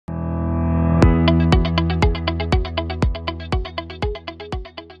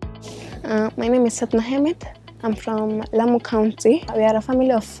name is Fatma Hemedi. I'm from Lamu County. We are a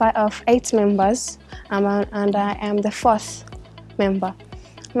family of 8 members, and I am the 4th member.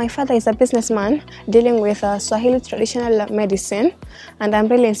 My father is a businessman dealing with Swahili traditional medicine, and I'm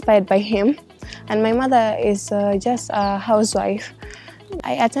really inspired by him. And my mother is just a housewife.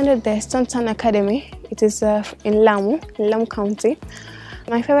 I attended the Stone Town Academy. It is in Lamu County.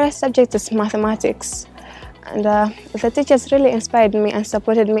 My favorite subject is mathematics, and the teachers really inspired me and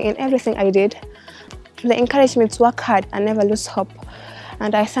supported me in everything I did. They encouraged me to work hard and never lose hope,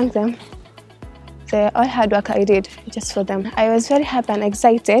 and I thank them. All hard work I did just for them. I was very happy and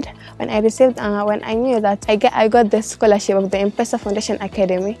excited when I received, when I knew that I got the scholarship of the M-PESA Foundation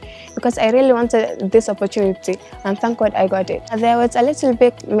Academy, because I really wanted this opportunity, and thank God I got it. There was a little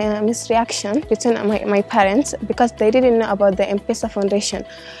bit misreaction between my parents because they didn't know about the M-PESA Foundation,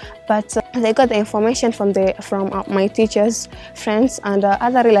 but they got the information from my teachers, friends, and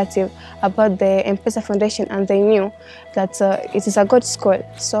other relatives about the M-PESA Foundation, and they knew that it is a good school.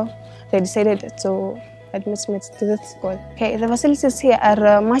 So they decided to admit me to this school. Okay, the facilities here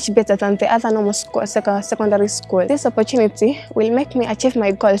are much better than the other normal school, secondary school. This opportunity will make me achieve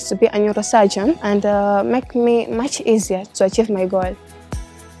my goals to be a neurosurgeon and make me much easier to achieve my goal.